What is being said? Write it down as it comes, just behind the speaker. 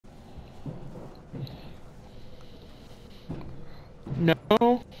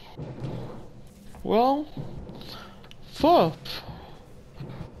No. Well, fuck.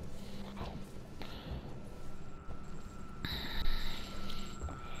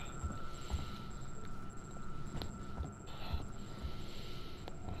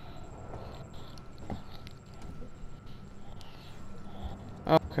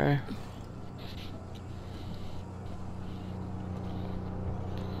 Okay.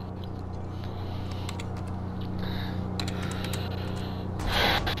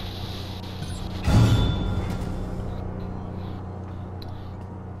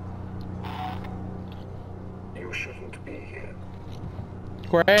 You shouldn't be here.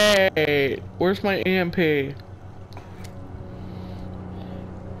 Great. Where's my EMP?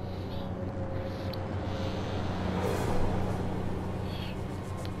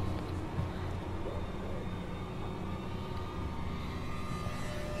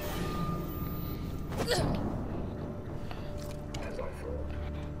 As I thought.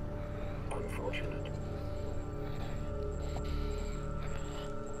 Unfortunate.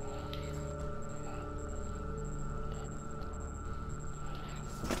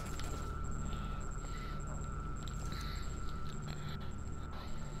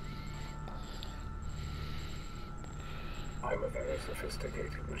 I'm a very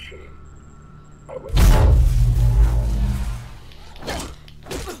sophisticated machine. I will.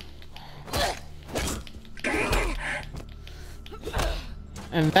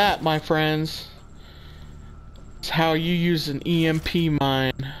 And that, my friends, is how you use an EMP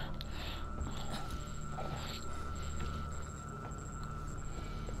mine.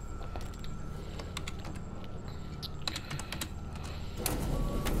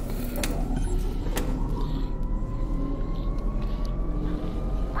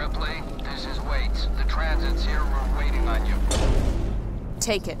 Ripley, this is Waits. The transit's here. We're waiting on you.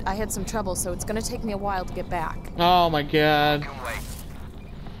 Take it. I had some trouble, so it's gonna take me a while to get back. Oh my god. Can wait.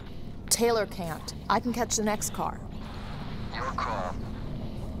 Taylor can't. I can catch the next car. Your call.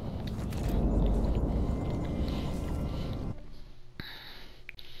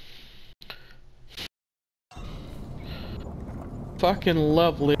 Fucking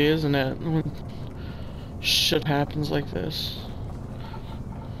lovely, isn't it? When shit happens like this.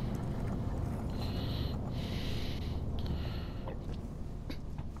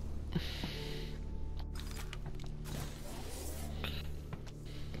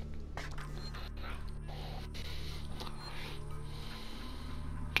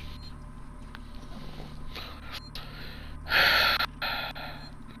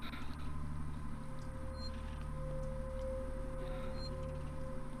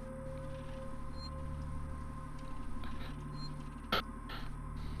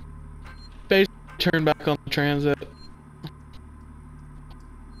 Basically, turn back on the transit.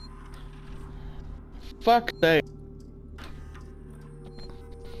 Fuck sake.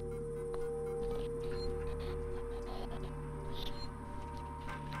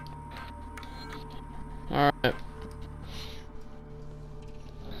 Alright.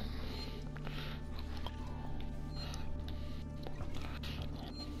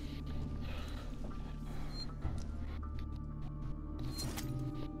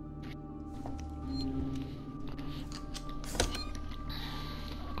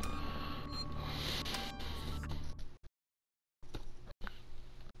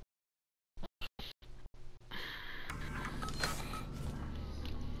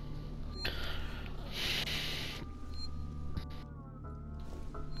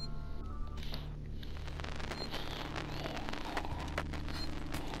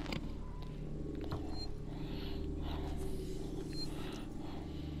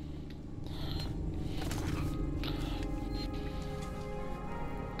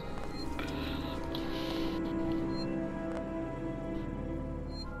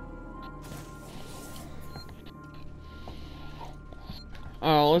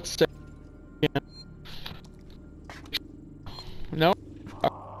 Oh, let's stay again. No.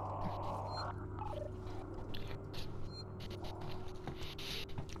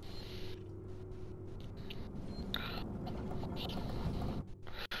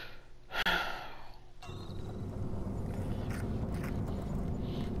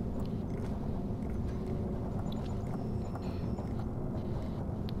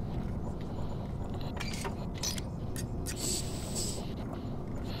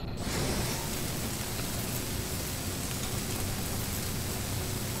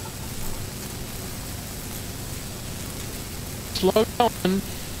 Slow down.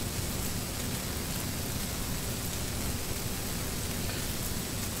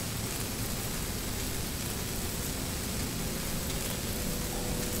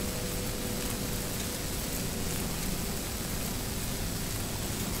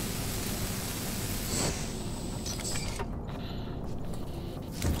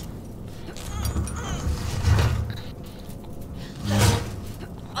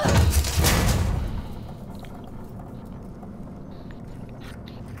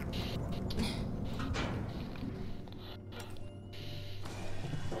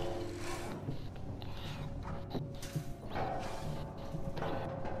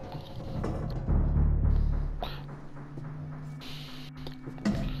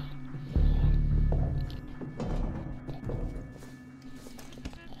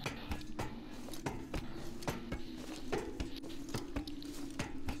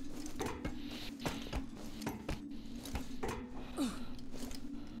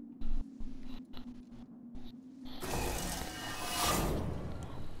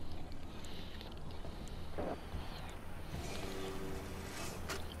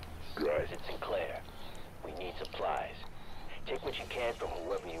 It's Sinclair. We need supplies. Take what you can from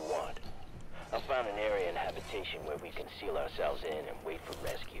whoever you want. I've found an area in habitation where we can seal ourselves in and wait for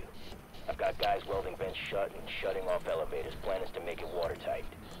rescue. I've got guys welding vents shut and shutting off elevators. Plan is to make it watertight.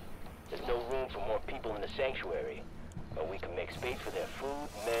 There's no room for more people in the sanctuary, but we can make space for their food,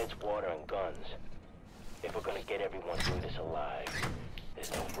 meds, water, and guns. If we're gonna get everyone through this alive,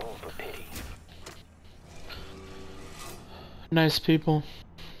 there's no room for pity. Nice people.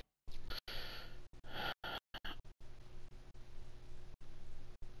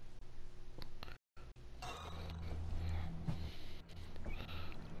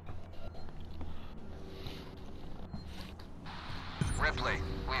 Ripley,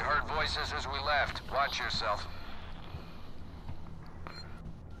 we heard voices as we left. Watch yourself.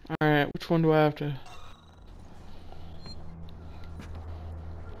 Alright, which one do I have to...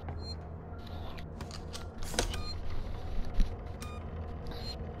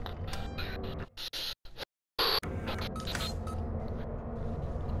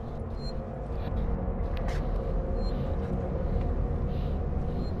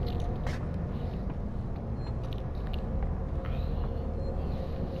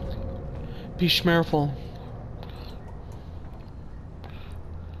 Be careful.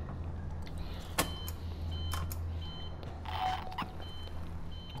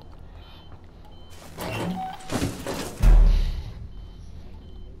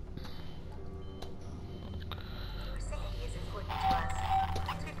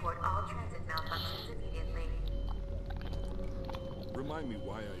 Remind me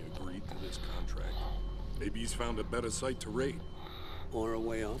why I agreed to this contract. Maybe he's found a better site to raid. Or a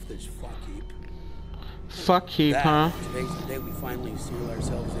way off this fuck heap. Fuck heap, huh? Today's the day we finally seal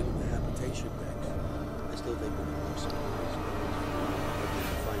ourselves into the habitation decks. I still think we'll be more surprised. But we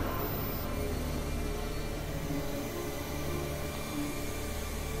can find out.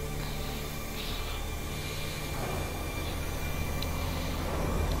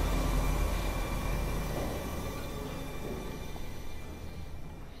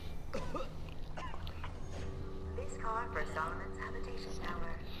 This car for Solomon's habitation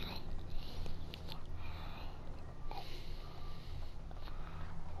tower.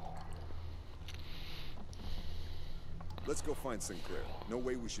 Let's go find Sinclair. No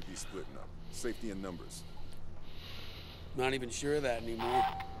way we should be splitting up. Safety in numbers. Not even sure of that anymore.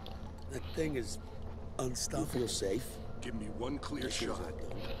 That thing is unstoppable. You feel safe? Give me one clear shot.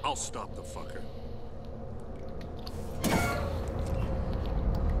 I'll stop the fucker.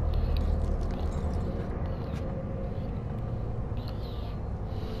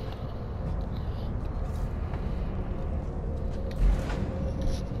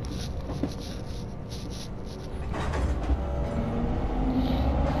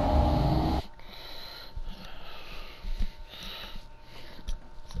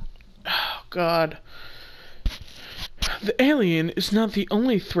 God. The alien is not the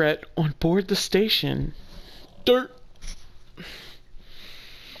only threat on board the station. Dirt.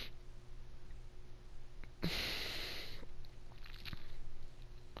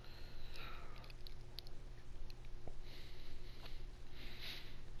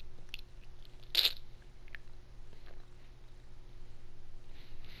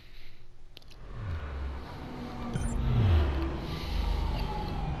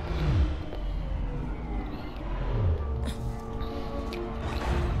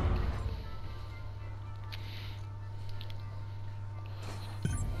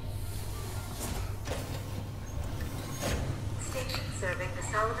 Serving the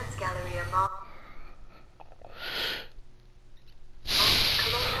Solomon's Galleria Mall.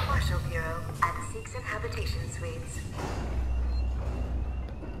 Colonial Marshal Bureau at the Seegson Habitation Suites.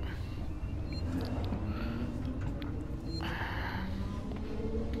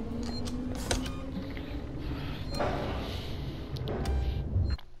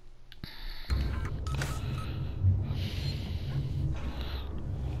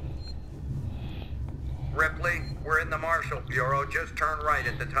 Ripley, we're in the Marshal Bureau. Just turn right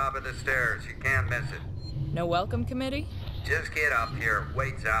at the top of the stairs. You can't miss it. No welcome committee? Just get up here.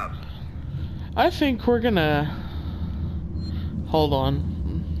 Wait's out. I think we're gonna... Hold on.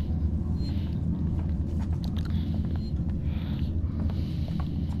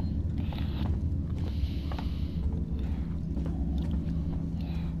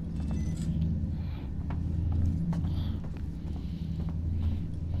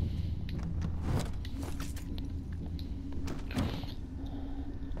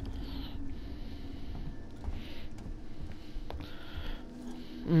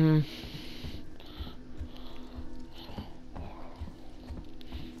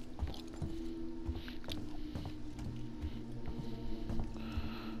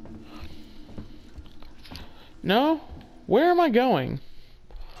 No? Where am I going?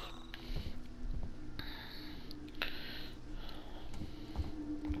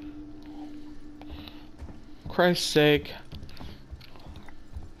 Christ's sake.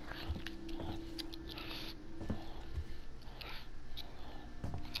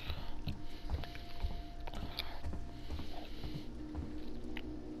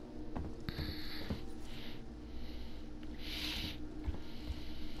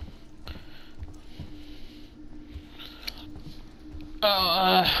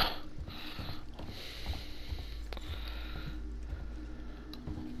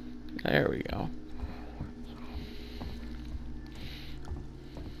 There we go.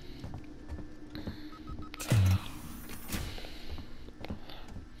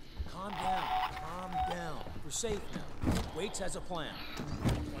 Calm down. We're safe now. Waits has a plan.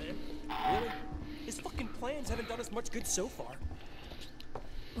 Plan? Really? His fucking plans haven't done us much good so far.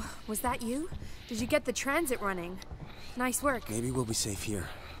 Was that you? Did you get the transit running? Nice work. Maybe we'll be safe here.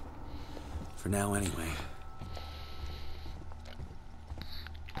 For now, anyway.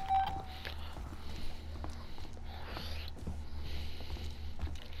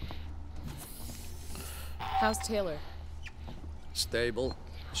 How's Taylor? Stable.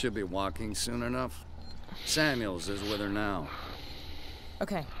 Should be walking soon enough. Samuels is with her now.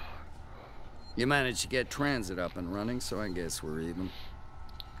 Okay. You managed to get transit up and running, so I guess we're even.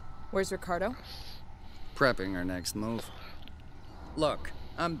 Where's Ricardo? Prepping our next move. Look,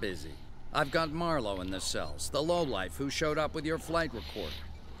 I'm busy. I've got Marlowe in the cells, the lowlife who showed up with your flight recorder.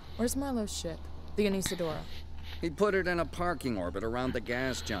 Where's Marlowe's ship? The Anisadora. He put it in a parking orbit around the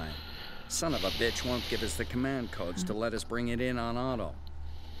gas giant. Son of a bitch won't give us the command codes to let us bring it in on auto.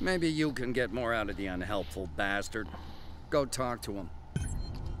 Maybe you can get more out of the unhelpful bastard. Go talk to him.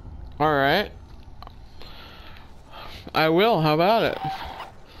 Alright. I will, how about it?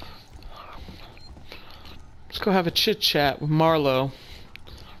 Let's go have a chit-chat with Marlowe.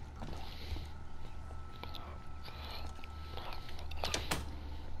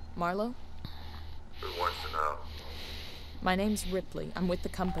 Marlowe? Who wants to know? My name's Ripley. I'm with the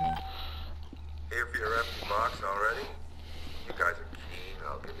company. Here for your empty box already? You guys are keen,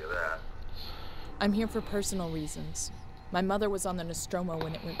 I'll give you that. I'm here for personal reasons. My mother was on the Nostromo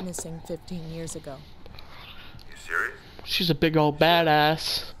when it went missing 15 years ago. You serious? She's a big old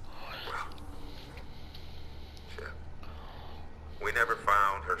badass. Ship. We never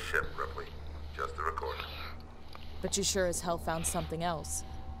found her ship, Ripley. Just the recorder. But you sure as hell found something else.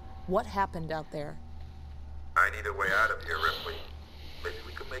 What happened out there? I need a way out of here, Ripley. Maybe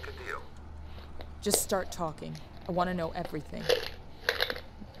we could make a deal. Just start talking. I want to know everything.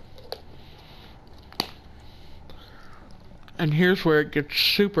 And here's where it gets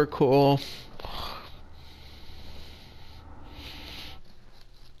super cool.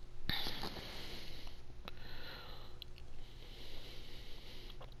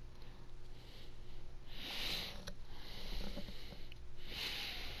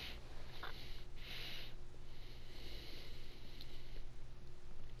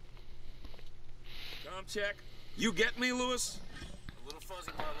 Check. You get me, Lewis? A little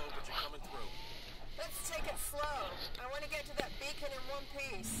fuzzy, Marlowe, but you're coming through. Let's take it slow. I want to get to that beacon in one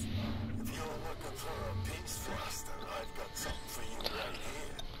piece. If you're looking for a peace thruster, I've got something for you right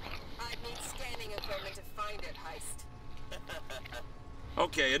here. I'd need scanning equipment to find it, Heist.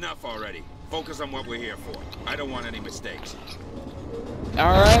 Okay, enough already. Focus on what we're here for. I don't want any mistakes.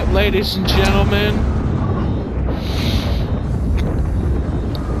 Alright, ladies and gentlemen.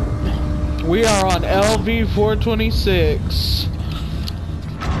 We are on LV-426.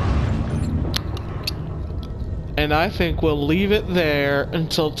 And I think we'll leave it there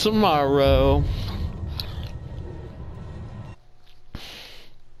until tomorrow.